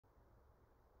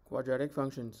Quadratic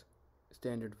functions,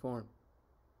 standard form.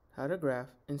 How to graph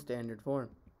in standard form.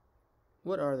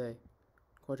 What are they?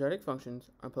 Quadratic functions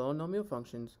are polynomial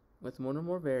functions with one or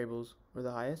more variables where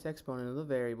the highest exponent of the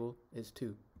variable is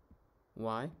 2.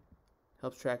 Why?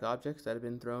 Helps track objects that have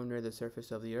been thrown near the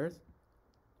surface of the earth.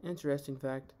 Interesting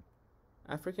fact: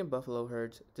 African buffalo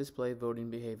herds display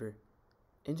voting behavior.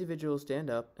 Individuals stand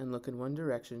up and look in one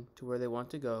direction to where they want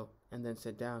to go and then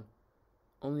sit down.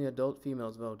 Only adult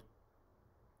females vote.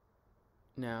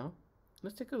 Now,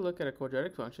 let's take a look at a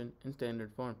quadratic function in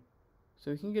standard form,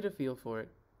 so we can get a feel for it.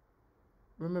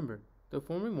 Remember, the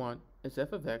form we want is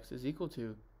f of x is equal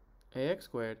to ax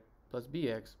squared plus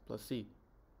bx plus c,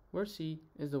 where c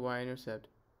is the y-intercept.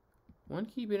 One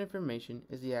key bit of information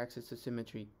is the axis of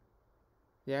symmetry.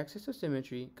 The axis of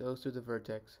symmetry goes through the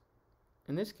vertex.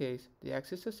 In this case, the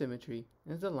axis of symmetry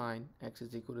is the line x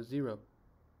is equal to 0.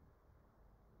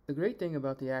 The great thing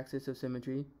about the axis of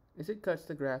symmetry is it cuts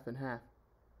the graph in half.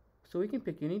 So we can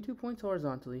pick any 2 points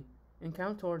horizontally and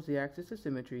count towards the axis of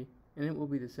symmetry, and it will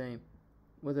be the same,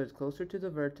 whether it's closer to the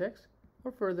vertex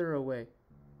or further away.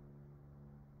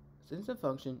 Since the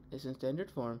function is in standard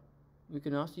form, we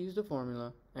can also use the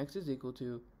formula x is equal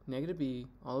to negative b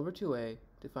all over 2a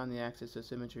to find the axis of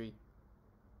symmetry.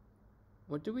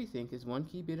 What do we think is one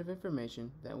key bit of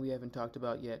information that we haven't talked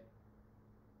about yet?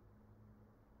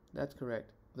 That's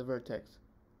correct, the vertex.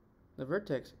 The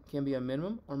vertex can be a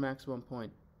minimum or maximum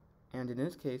point, and in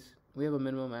this case, we have a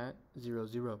minimum at 0,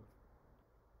 0.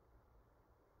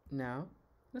 Now,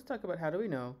 let's talk about how do we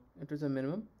know if there's a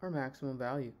minimum or maximum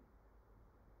value.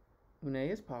 When a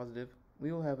is positive,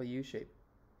 we will have a U-shape,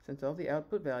 since all the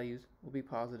output values will be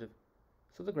positive,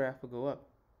 so the graph will go up.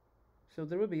 So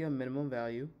there will be a minimum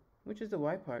value, which is the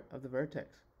y part of the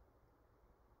vertex.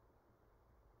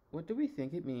 What do we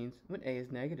think it means when a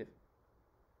is negative?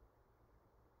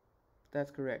 That's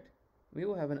correct. We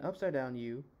will have an upside down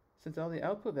U, since all the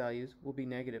output values will be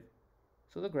negative,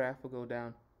 so the graph will go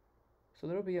down. So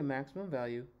there will be a maximum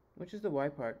value, which is the y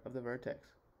part of the vertex.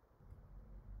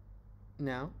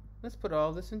 Now, let's put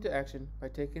all this into action by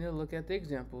taking a look at the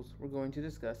examples we're going to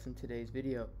discuss in today's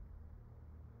video.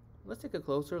 Let's take a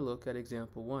closer look at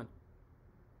example 1.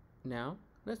 Now,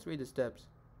 let's read the steps.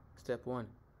 Step 1.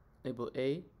 Label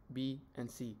A, B,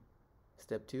 and C.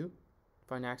 Step 2.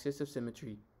 Find axis of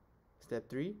symmetry. Step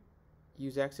 3.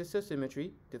 Use axis of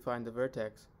symmetry to find the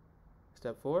vertex.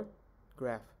 Step 4.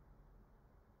 Graph.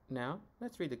 Now,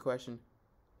 let's read the question.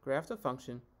 Graph the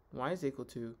function y is equal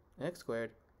to x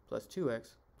squared plus 2x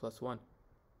plus 1.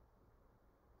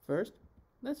 First,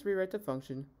 let's rewrite the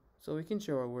function so we can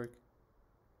show our work.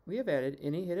 We have added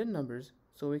any hidden numbers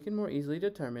so we can more easily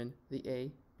determine the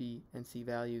a, b, and c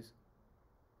values.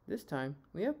 This time,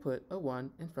 we have put a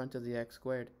 1 in front of the x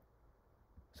squared.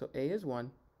 So a is 1,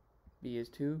 b is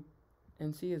 2,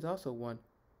 and c is also 1.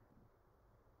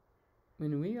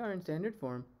 When we are in standard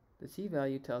form, the c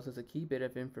value tells us a key bit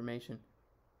of information.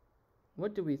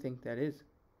 What do we think that is?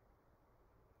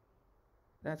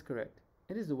 That's correct.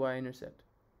 It is the y-intercept.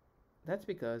 That's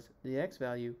because the x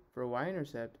value for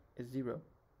y-intercept is 0.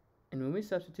 And when we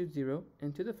substitute 0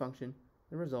 into the function,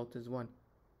 the result is 1,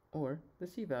 or the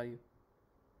c value.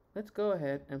 Let's go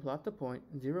ahead and plot the point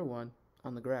 0, 1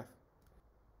 on the graph.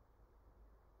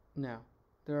 Now,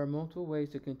 there are multiple ways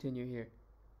to continue here,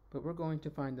 but we're going to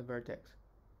find the vertex.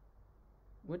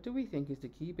 What do we think is the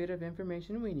key bit of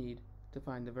information we need to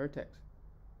find the vertex?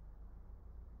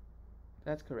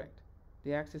 That's correct,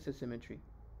 the axis of symmetry,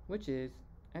 which is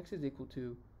x is equal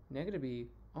to negative b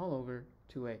all over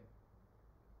 2a.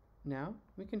 Now,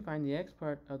 we can find the x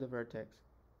part of the vertex.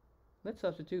 Let's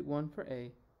substitute 1 for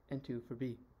a and 2 for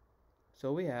b.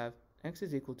 So we have x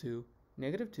is equal to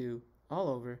negative 2 all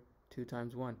over 2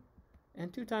 times 1.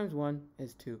 And 2 times 1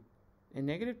 is 2. And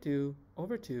negative 2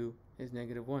 over 2 is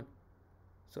negative 1.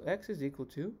 So x is equal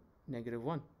to negative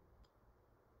 1.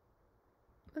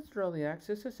 Let's draw the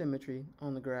axis of symmetry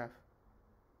on the graph.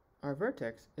 Our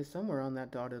vertex is somewhere on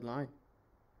that dotted line.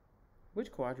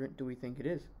 Which quadrant do we think it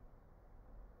is?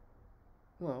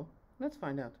 Well, let's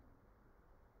find out.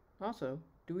 Also,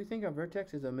 do we think our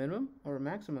vertex is a minimum or a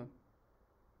maximum?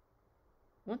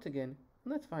 Once again,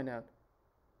 let's find out.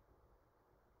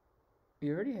 We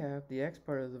already have the x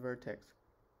part of the vertex,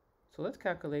 so let's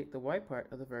calculate the y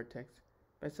part of the vertex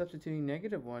by substituting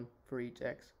negative 1 for each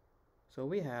x. So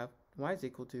we have y is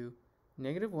equal to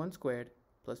negative 1 squared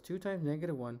plus 2 times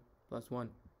negative 1 plus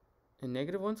 1. And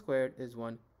negative 1 squared is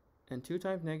 1, and 2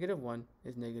 times negative 1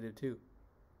 is negative 2.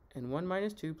 And 1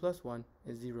 minus 2 plus 1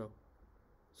 is 0.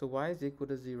 So y is equal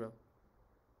to 0.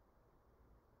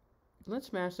 Let's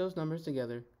smash those numbers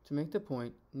together to make the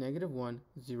point negative 1,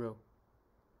 0.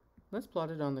 Let's plot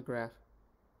it on the graph.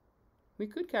 We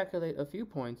could calculate a few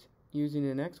points using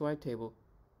an xy table,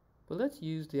 but let's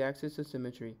use the axis of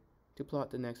symmetry to plot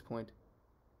the next point.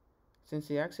 Since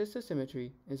the axis of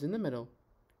symmetry is in the middle,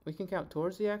 we can count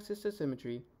towards the axis of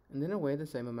symmetry and then away the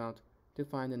same amount to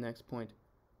find the next point.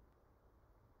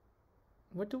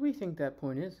 What do we think that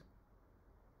point is?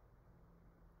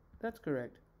 That's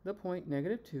correct, the point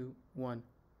 -2, 1.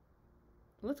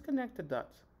 Let's connect the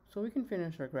dots so we can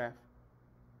finish our graph.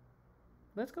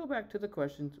 Let's go back to the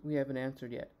questions we haven't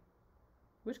answered yet.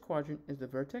 Which quadrant is the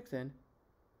vertex in,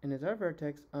 and is our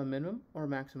vertex a minimum or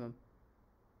maximum?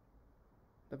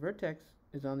 The vertex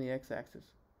is on the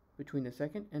x-axis, between the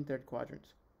second and third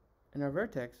quadrants, and our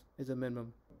vertex is a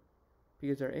minimum,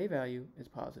 because our a value is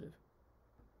positive,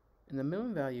 and the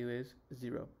minimum value is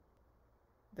 0.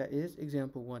 That is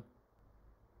example 1.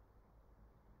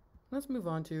 Let's move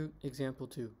on to example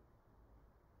 2.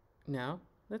 Now,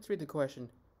 let's read the question.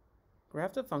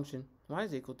 Graph the function y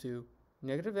is equal to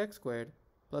 -x squared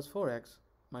plus 4x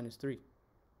minus 3.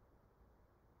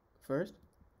 First,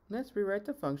 let's rewrite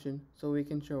the function so we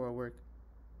can show our work.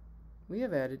 We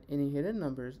have added any hidden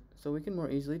numbers so we can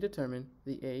more easily determine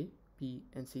the a, b,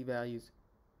 and c values.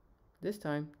 This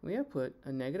time, we have put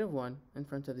a -1 in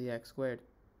front of the x squared.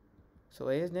 So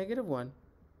a is -1,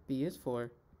 b is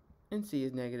 4, and c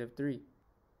is -3.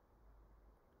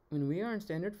 When we are in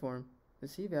standard form, the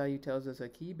c value tells us a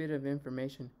key bit of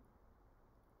information.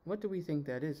 What do we think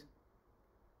that is?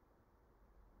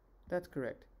 That's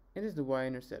correct. It is the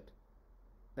y-intercept.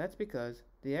 That's because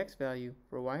the x value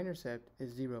for y-intercept is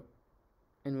 0.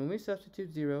 And when we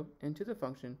substitute 0 into the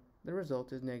function, the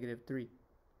result is -3,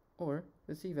 or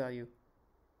the c value.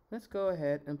 Let's go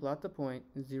ahead and plot the point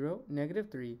 0,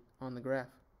 -3 on the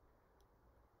graph.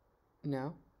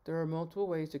 Now, there are multiple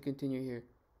ways to continue here,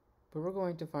 but we're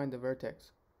going to find the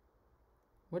vertex.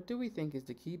 What do we think is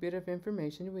the key bit of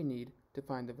information we need to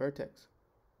find the vertex?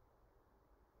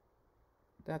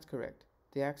 That's correct,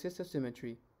 the axis of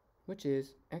symmetry, which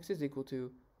is x is equal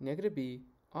to -b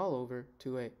all over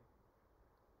 2a.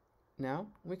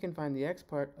 Now we can find the x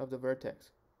part of the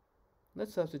vertex.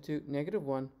 Let's substitute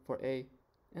 -1 for a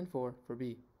and 4 for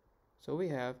b. So we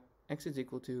have x is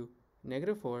equal to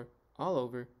 -4 all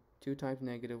over 2 times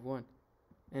 -1,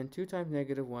 and 2 times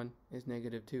 -1 is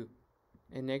 -2,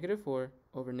 and -4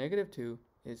 over -2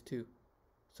 is 2,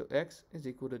 so x is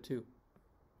equal to 2.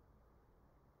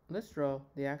 Let's draw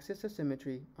the axis of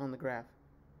symmetry on the graph.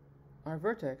 Our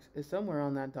vertex is somewhere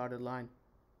on that dotted line.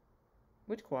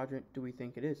 Which quadrant do we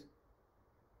think it is?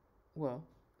 Well,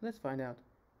 let's find out.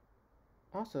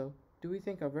 Also, do we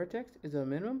think our vertex is a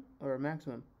minimum or a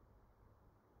maximum?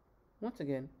 Once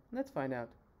again, let's find out.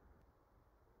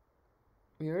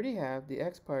 We already have the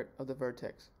x part of the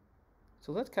vertex,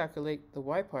 so let's calculate the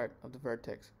y part of the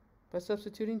vertex by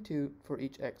substituting 2 for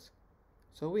each x.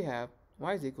 So we have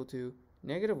y is equal to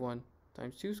 -1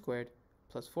 times 2 squared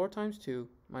plus 4 times 2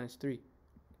 minus 3.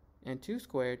 And 2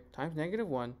 squared times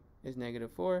 -1 is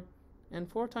 -4, and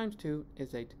 4 times 2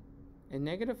 is 8. And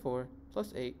 -4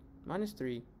 plus 8 minus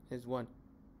 3 is 1.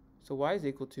 So y is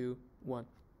equal to 1.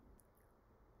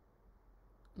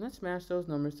 Let's smash those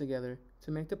numbers together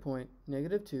to make the point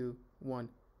 -2, 1.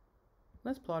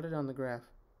 Let's plot it on the graph.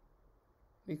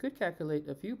 We could calculate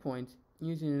a few points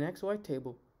using an xy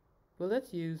table, but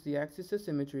let's use the axis of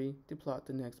symmetry to plot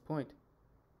the next point.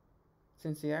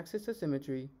 Since the axis of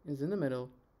symmetry is in the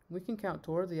middle, we can count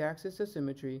toward the axis of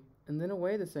symmetry and then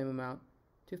away the same amount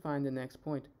to find the next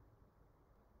point.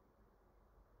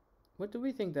 What do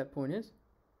we think that point is?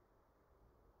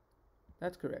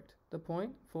 That's correct, the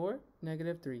point 4,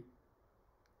 -3.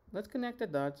 Let's connect the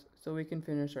dots so we can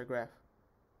finish our graph.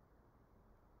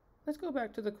 Let's go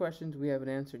back to the questions we haven't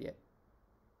answered yet.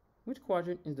 Which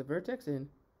quadrant is the vertex in,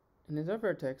 and is our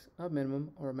vertex a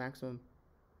minimum or a maximum?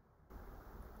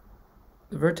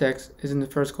 The vertex is in the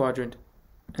first quadrant,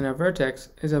 and our vertex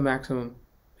is a maximum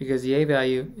because the a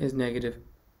value is negative,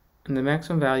 and the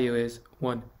maximum value is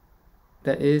 1.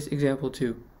 That is example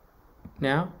 2.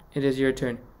 Now it is your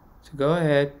turn, so go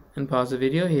ahead and pause the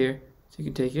video here so you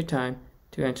can take your time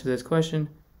to answer this question,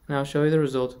 and I'll show you the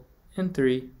result in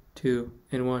 3, 2,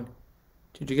 and 1.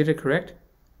 Did you get it correct?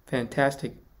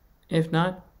 Fantastic. If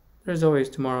not, there's always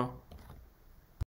tomorrow.